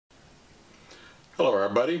Hello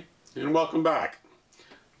everybody, and welcome back.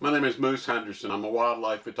 My name is Moose Henderson. I'm a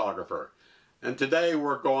wildlife photographer, and today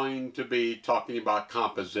we're going to be talking about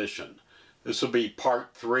composition. This will be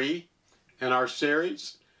part 3 in our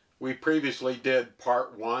series. We previously did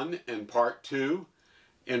part 1 and part 2.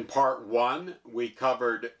 In part 1 we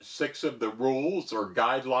covered 6 of the rules or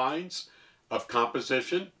guidelines of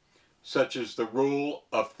composition, such as the rule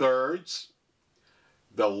of thirds,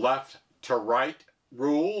 the left to right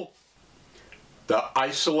rule, the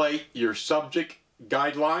isolate your subject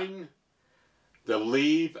guideline, the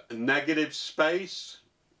leave negative space,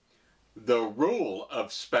 the rule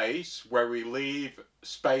of space, where we leave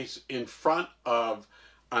space in front of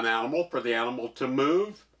an animal for the animal to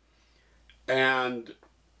move, and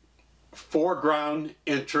foreground,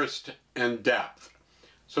 interest, and depth.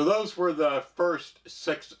 So those were the first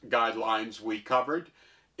 6 guidelines we covered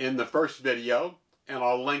in the first video, and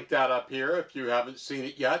I'll link that up here if you haven't seen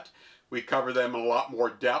it yet. We cover them in a lot more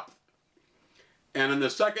depth. And in the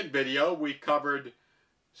second video, we covered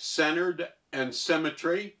centered and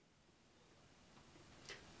symmetry,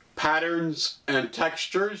 patterns and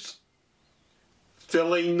textures,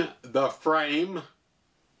 filling the frame,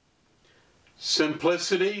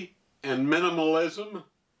 simplicity and minimalism,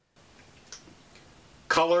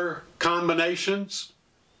 color combinations,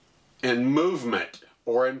 and movement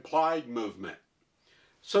or implied movement.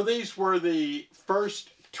 So these were the first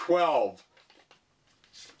 12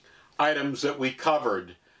 items that we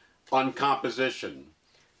covered on composition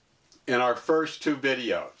in our first 2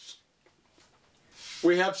 videos.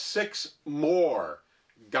 We have 6 more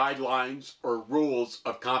guidelines or rules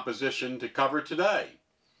of composition to cover today,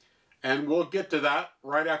 and we'll get to that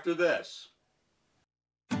right after this.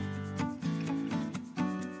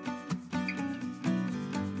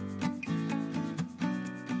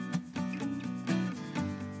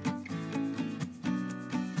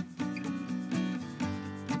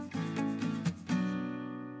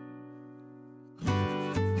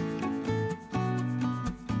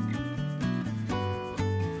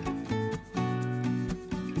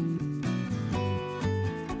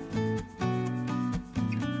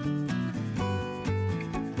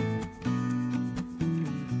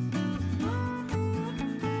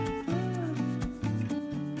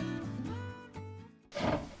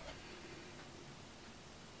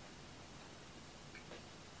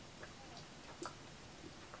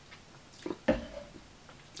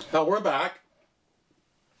 Now we're back.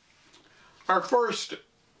 Our first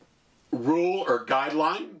rule or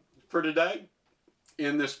guideline for today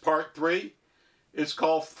in this part 3 is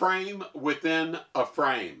called frame within a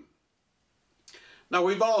frame. Now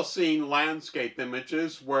we've all seen landscape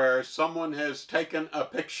images where someone has taken a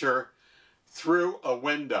picture through a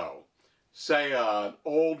window, say an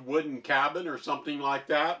old wooden cabin or something like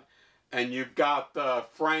that, and you've got the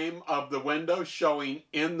frame of the window showing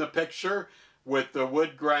in the picture with the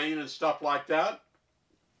wood grain and stuff like that.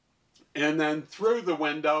 And then through the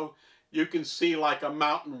window, you can see like a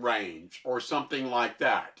mountain range or something like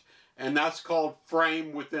that. And that's called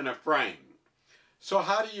frame within a frame. So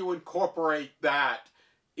how do you incorporate that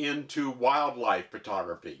into wildlife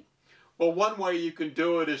photography? Well, one way you can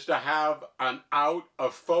do it is to have an out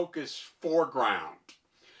of focus foreground.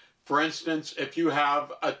 For instance, if you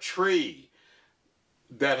have a tree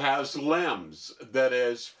that has limbs that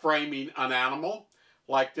is framing an animal,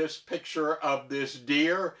 like this picture of this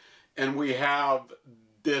deer, and we have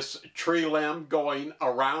this tree limb going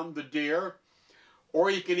around the deer.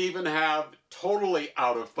 Or you can even have totally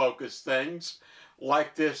out of focus things,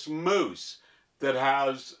 like this moose that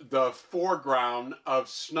has the foreground of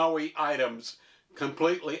snowy items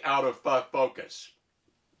completely out of focus.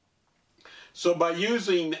 So by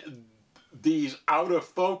using these out of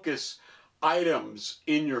focus items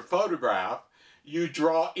in your photograph, you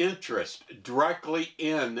draw interest directly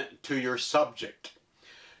in to your subject.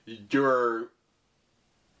 Your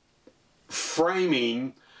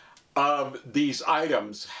framing of these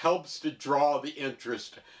items helps to draw the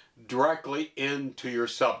interest directly into your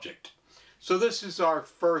subject. So this is our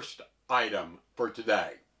first item for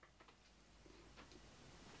today.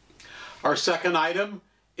 Our second item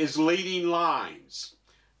is leading lines.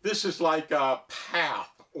 This is like a path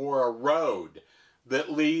or a road that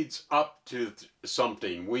leads up to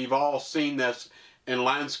something. We've all seen this in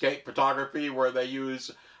landscape photography where they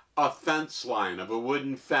use a fence line of a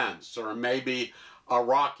wooden fence, or maybe a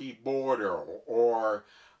rocky border, or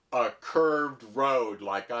a curved road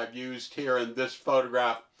like I've used here in this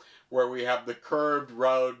photograph, where we have the curved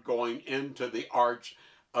road going into the Arch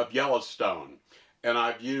of Yellowstone. And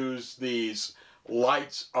I've used these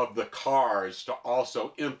lights of the cars to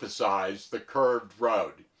also emphasize the curved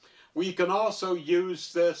road. We can also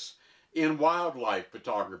use this in wildlife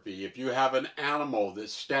photography, if you have an animal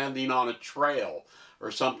that's standing on a trail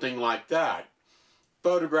or something like that,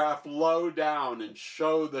 photograph low down and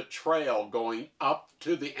show the trail going up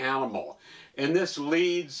to the animal. And this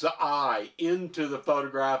leads the eye into the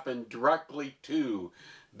photograph and directly to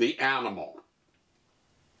the animal.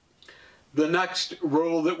 The next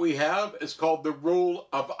rule that we have is called the rule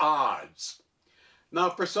of odds. Now,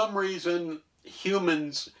 for some reason,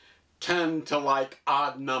 humans tend to like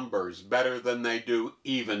odd numbers better than they do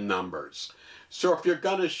even numbers. So if you're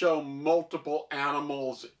going to show multiple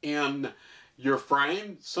animals in your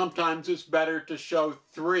frame, sometimes it's better to show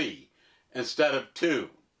 3 instead of 2.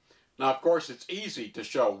 Now, of course, it's easy to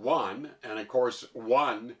show 1, and of course,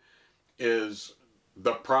 1 is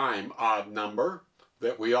the prime odd number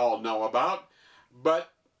that we all know about. But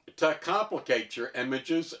to complicate your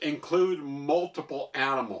images, include multiple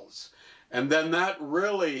animals. And then that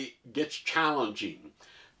really gets challenging,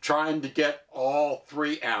 trying to get all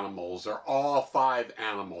 3 animals or all 5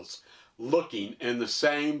 animals looking in the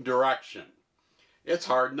same direction. It's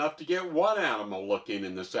hard enough to get 1 animal looking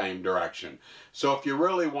in the same direction. So if you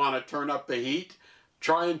really want to turn up the heat,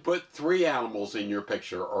 try and put 3 animals in your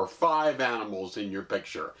picture or 5 animals in your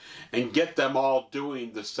picture and get them all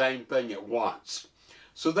doing the same thing at once.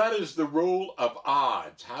 So that is the rule of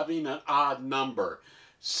odds. Having an odd number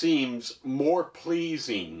seems more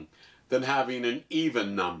pleasing than having an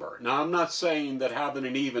even number. Now, I'm not saying that having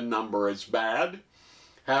an even number is bad.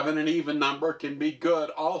 Having an even number can be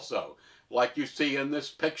good also, like you see in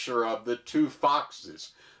this picture of the 2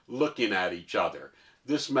 foxes looking at each other.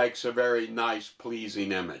 This makes a very nice,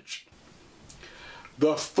 pleasing image.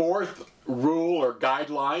 The 4th rule or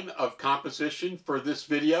guideline of composition for this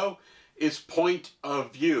video is point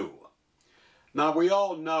of view. Now, we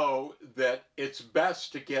all know that it's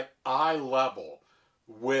best to get eye level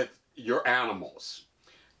with your animals.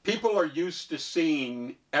 People are used to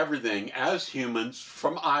seeing everything as humans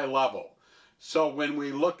from eye level. So when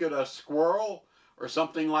we look at a squirrel or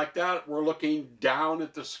something like that, we're looking down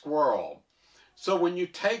at the squirrel. So when you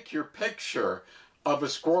take your picture of a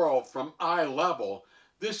squirrel from eye level,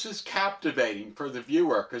 this is captivating for the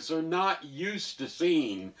viewer because they're not used to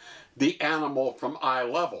seeing the animal from eye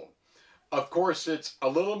level. Of course, it's a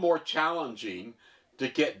little more challenging to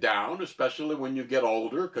get down, especially when you get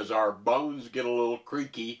older, because our bones get a little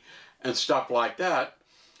creaky and stuff like that.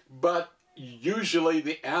 But usually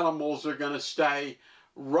the animals are going to stay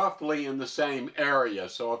roughly in the same area.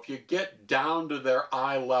 So if you get down to their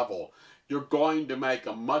eye level, you're going to make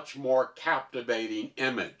a much more captivating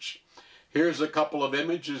image. Here's a couple of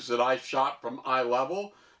images that I shot from eye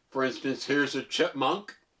level. For instance, here's a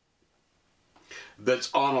chipmunk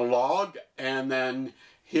that's on a log, and then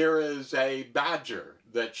here is a badger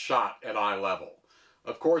that's shot at eye level.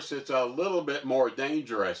 Of course, it's a little bit more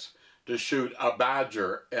dangerous to shoot a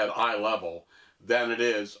badger at eye level than it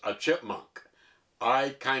is a chipmunk.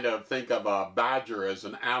 I kind of think of a badger as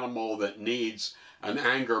an animal that needs an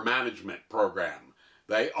anger management program.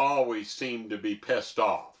 They always seem to be pissed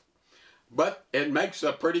off. But it makes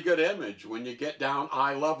a pretty good image when you get down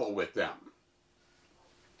eye level with them.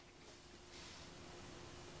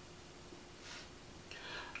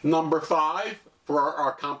 Number 5 for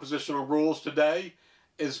our compositional rules today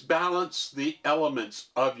is balance the elements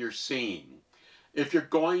of your scene. If you're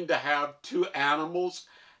going to have 2 animals,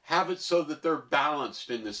 have it so that they're balanced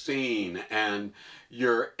in the scene and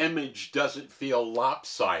your image doesn't feel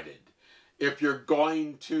lopsided. If you're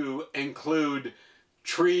going to include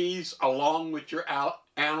trees along with your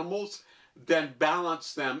animals, then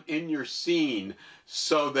balance them in your scene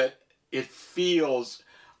so that it feels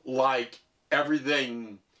like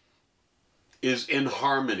everything is in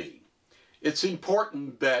harmony. It's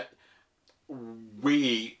important that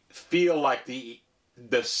we feel like the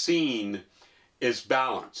scene is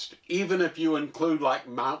balanced. Even if you include like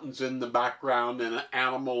mountains in the background and an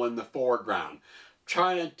animal in the foreground,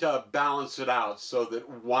 trying to balance it out so that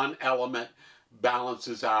one element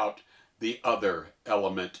balances out the other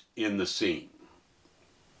element in the scene.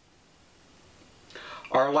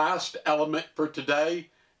 Our last element for today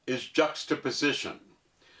is juxtaposition.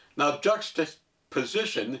 Now,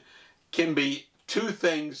 juxtaposition can be 2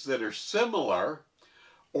 things that are similar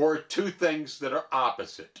or 2 things that are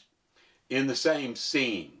opposite in the same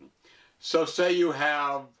scene. So say you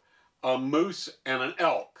have a moose and an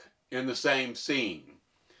elk in the same scene.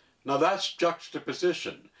 Now that's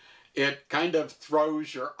juxtaposition. It kind of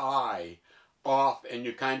throws your eye off and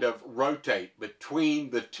you kind of rotate between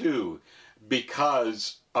the 2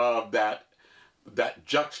 because of that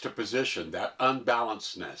juxtaposition, that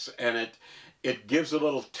unbalancedness, and it gives a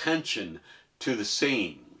little tension to the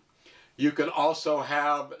scene. You can also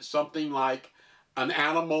have something like an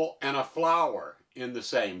animal and a flower in the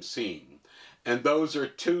same scene. And those are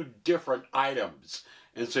two different items.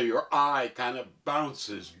 And so your eye kind of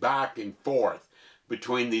bounces back and forth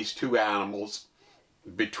between these two animals,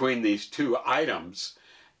 between these two items,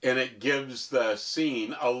 and it gives the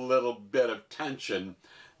scene a little bit of tension,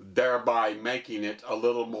 thereby making it a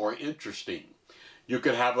little more interesting. You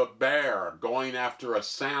could have a bear going after a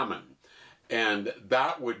salmon, and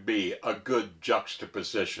that would be a good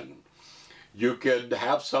juxtaposition. You could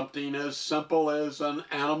have something as simple as an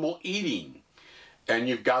animal eating, and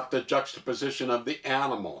you've got the juxtaposition of the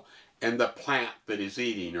animal and the plant that he's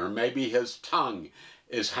eating, or maybe his tongue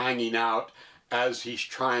is hanging out as he's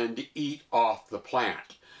trying to eat off the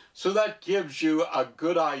plant. So that gives you a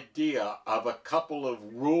good idea of a couple of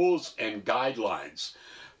rules and guidelines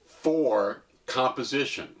for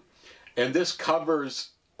composition. And this covers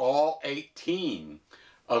all 18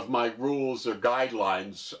 of my rules or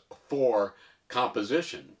guidelines for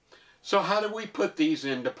composition. So how do we put these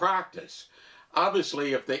into practice?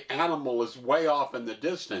 Obviously, if the animal is way off in the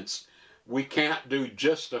distance, we can't do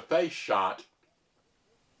just a face shot,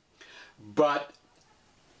 but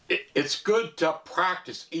it's good to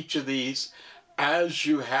practice each of these as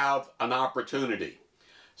you have an opportunity.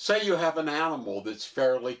 Say you have an animal that's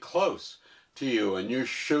fairly close to you and you're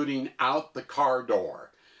shooting out the car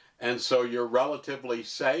door, and so you're relatively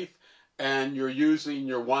safe and you're using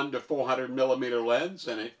your 1 to 400 millimeter lens,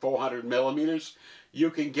 and at 400 millimeters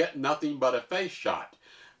you can get nothing but a face shot.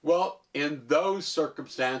 Well, in those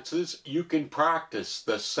circumstances you can practice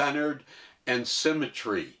the centered and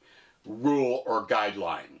symmetry rule or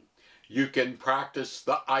guideline. You can practice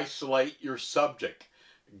the isolate your subject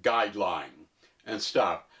guideline and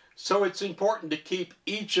stuff. So it's important to keep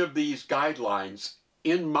each of these guidelines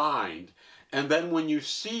in mind, and then when you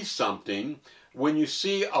see something, when you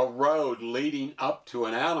see a road leading up to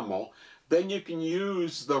an animal, then you can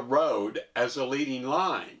use the road as a leading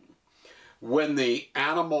line. When the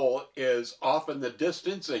animal is off in the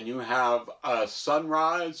distance and you have a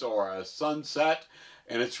sunrise or a sunset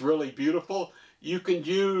and it's really beautiful, you can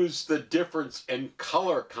use the difference in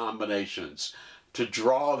color combinations to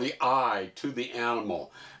draw the eye to the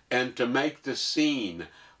animal and to make the scene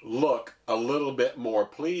look a little bit more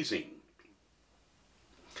pleasing.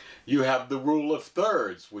 You have the rule of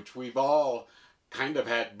thirds, which we've all kind of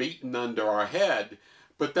had beaten under our head,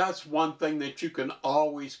 but that's one thing that you can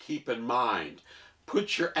always keep in mind.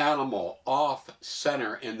 Put your animal off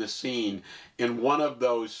center in the scene in one of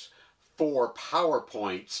those 4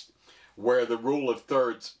 PowerPoints where the rule of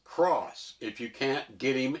thirds cross. If you can't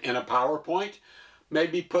get him in a PowerPoint,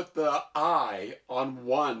 maybe put the eye on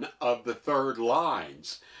one of the third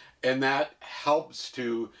lines, and that helps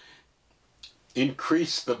to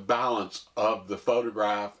increase the balance of the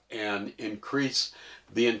photograph and increase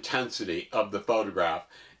the intensity of the photograph,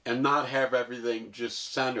 and not have everything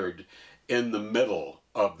just centered in the middle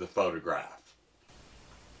of the photograph.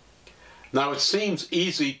 Now, it seems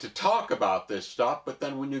easy to talk about this stuff, but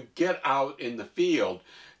then when you get out in the field,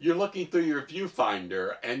 you're looking through your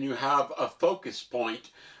viewfinder and you have a focus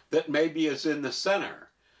point that maybe is in the center.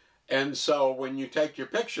 And so when you take your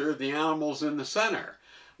picture, the animal's in the center.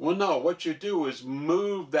 Well, no, what you do is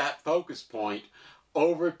move that focus point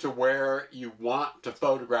over to where you want to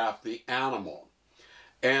photograph the animal.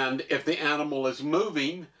 And if the animal is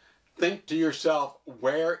moving, think to yourself,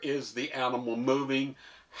 where is the animal moving?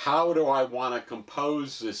 How do I want to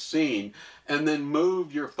compose this scene? And then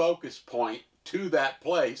move your focus point to that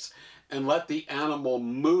place and let the animal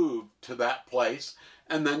move to that place,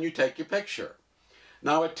 and then you take your picture.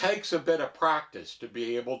 Now, it takes a bit of practice to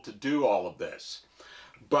be able to do all of this.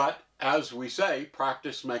 But as we say,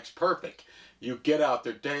 practice makes perfect. You get out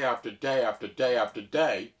there day after day after day after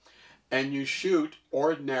day, and you shoot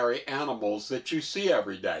ordinary animals that you see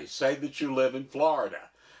every day. Say that you live in Florida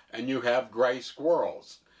and you have gray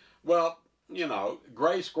squirrels. Well, you know,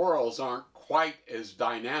 gray squirrels aren't quite as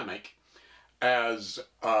dynamic as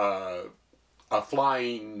a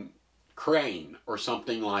flying crane or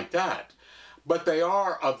something like that. But they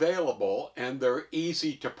are available and they're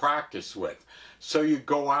easy to practice with. So you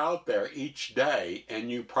go out there each day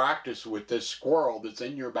and you practice with this squirrel that's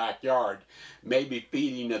in your backyard, maybe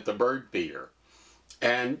feeding at the bird feeder.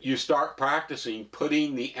 And you start practicing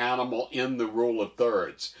putting the animal in the rule of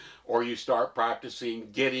thirds. Or you start practicing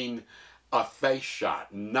getting a face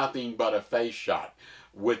shot, nothing but a face shot,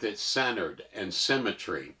 with it centered and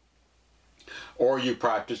symmetry. Or you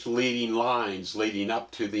practice leading lines leading up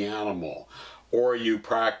to the animal. Or you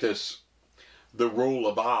practice the rule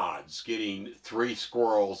of odds, getting 3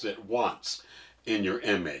 squirrels at once in your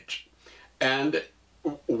image. And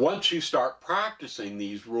once you start practicing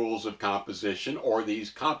these rules of composition or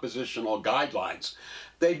these compositional guidelines,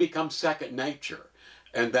 they become second nature.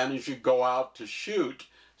 And then as you go out to shoot,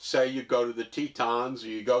 say you go to the Tetons or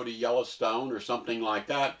you go to Yellowstone or something like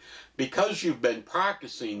that, because you've been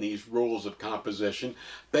practicing these rules of composition,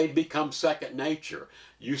 they become second nature.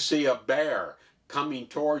 You see a bear coming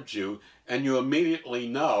towards you and you immediately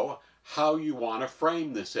know how you want to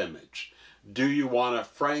frame this image. Do you want to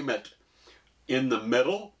frame it in the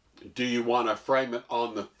middle? Do you want to frame it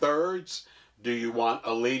on the thirds? Do you want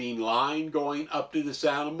a leading line going up to this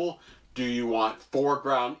animal? Do you want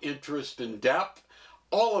foreground interest and depth?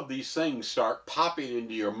 All of these things start popping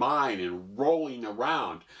into your mind and rolling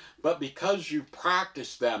around. But because you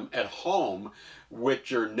practice them at home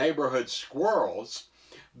with your neighborhood squirrels,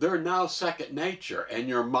 they're now second nature, and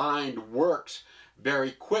your mind works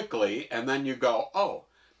very quickly, and then you go, oh,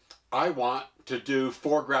 I want to do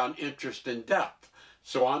foreground interest and depth,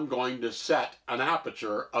 so I'm going to set an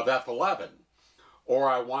aperture of f11. Or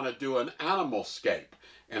I want to do an animal scape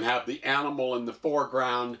and have the animal in the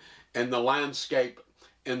foreground and the landscape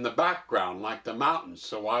in the background, like the mountains.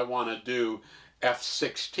 So I want to do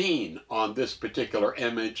f16 on this particular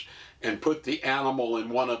image and put the animal in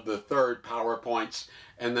one of the third PowerPoints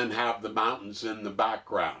and then have the mountains in the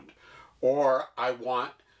background. Or I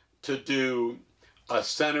want to do a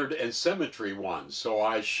centered and symmetry one, so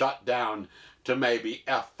I shut down to maybe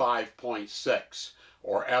f5.6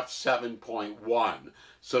 or f7.1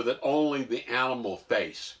 so that only the animal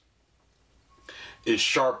face is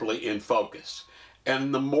sharply in focus.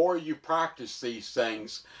 And the more you practice these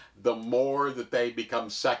things, the more that they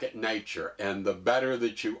become second nature, and the better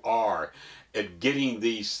that you are at getting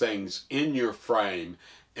these things in your frame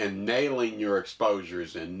and nailing your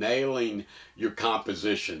exposures and nailing your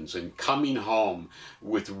compositions and coming home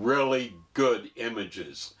with really good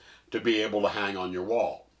images to be able to hang on your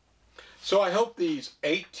wall. So I hope these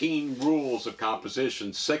 18 rules of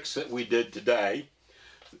composition, 6 that we did today,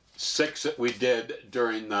 6 that we did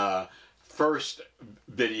during the first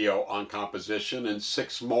video on composition, and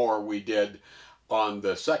 6 more we did on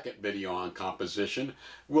the second video on composition,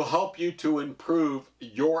 will help you to improve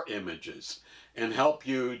your images and help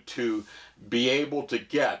you to be able to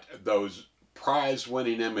get those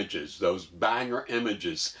prize-winning images, those banger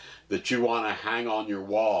images that you want to hang on your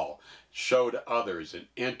wall, show to others, and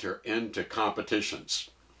enter into competitions.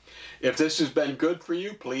 If this has been good for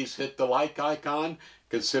you, please hit the like icon.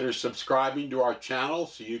 Consider subscribing to our channel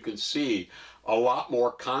so you can see a lot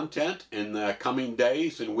more content in the coming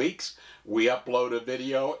days and weeks. We upload a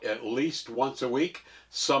video at least once a week,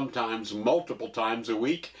 sometimes multiple times a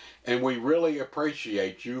week, and we really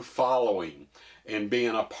appreciate you following and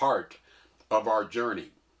being a part of our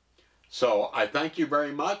journey. So I thank you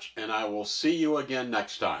very much, and I will see you again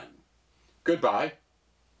next time. Goodbye.